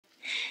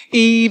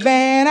Eve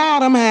and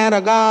Adam had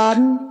a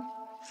garden.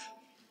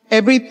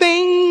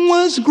 Everything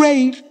was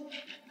great.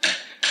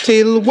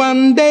 Till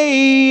one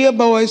day a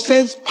boy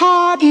says,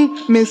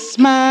 "Pardon, miss,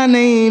 my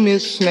name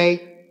is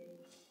Snake.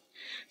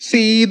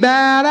 See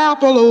that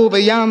apple over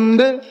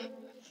yonder?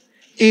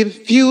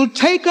 If you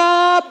take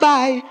a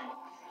bite,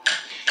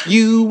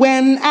 you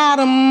and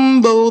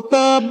Adam both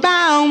are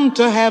bound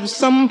to have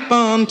some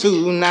fun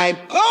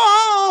tonight. Go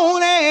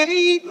on and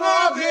eat.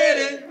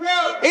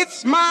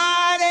 It's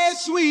mighty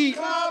sweet.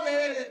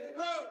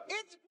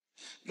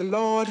 The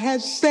Lord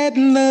has said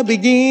in the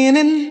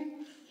beginning,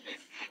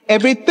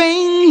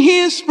 everything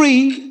here's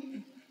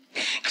free,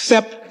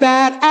 except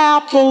that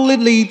apple, it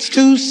leads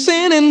to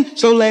sinning,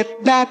 so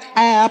let that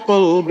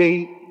apple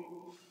be.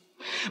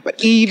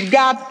 But Eve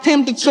got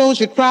tempted, so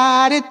she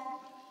tried it,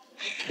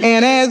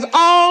 and as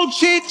all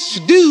chicks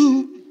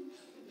do,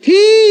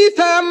 he's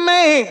a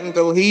man,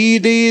 so he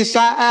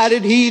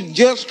decided he'd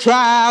just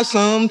try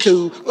some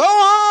too. Go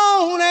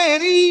on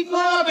and eat.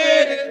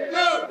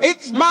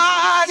 It's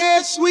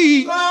mighty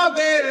sweet.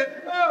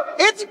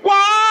 It's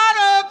quite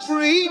a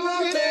treat.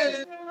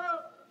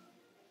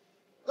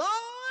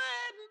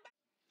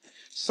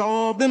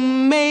 Saw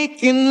them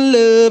making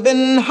love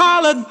and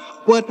hollered,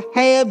 "What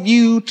have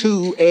you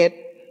to eat?"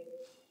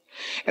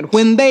 And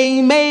when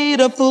they made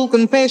a full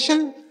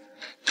confession,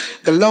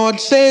 the Lord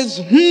says,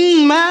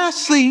 I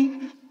see.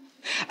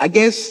 I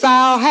guess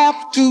I'll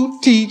have to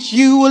teach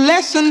you a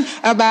lesson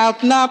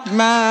about not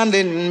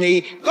minding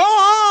me. Go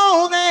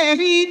on and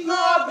eat.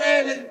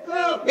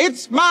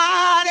 It's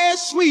mighty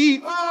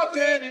sweet.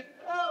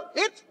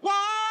 It's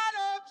quite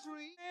a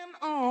treat. And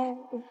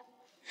all.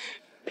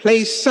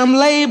 Place some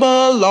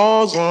labor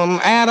laws on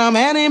Adam,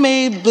 and he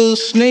made the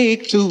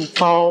snake to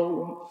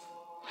fall.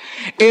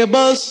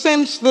 Ever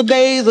since the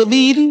days of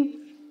Eden,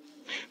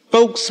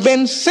 folks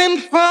been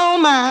sinful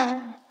mind.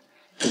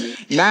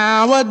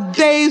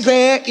 Nowadays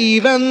they're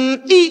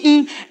even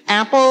eating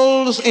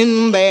apples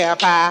in their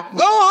pie.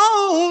 Go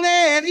on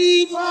and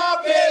eat.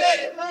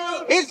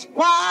 It's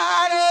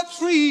quite a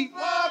treat.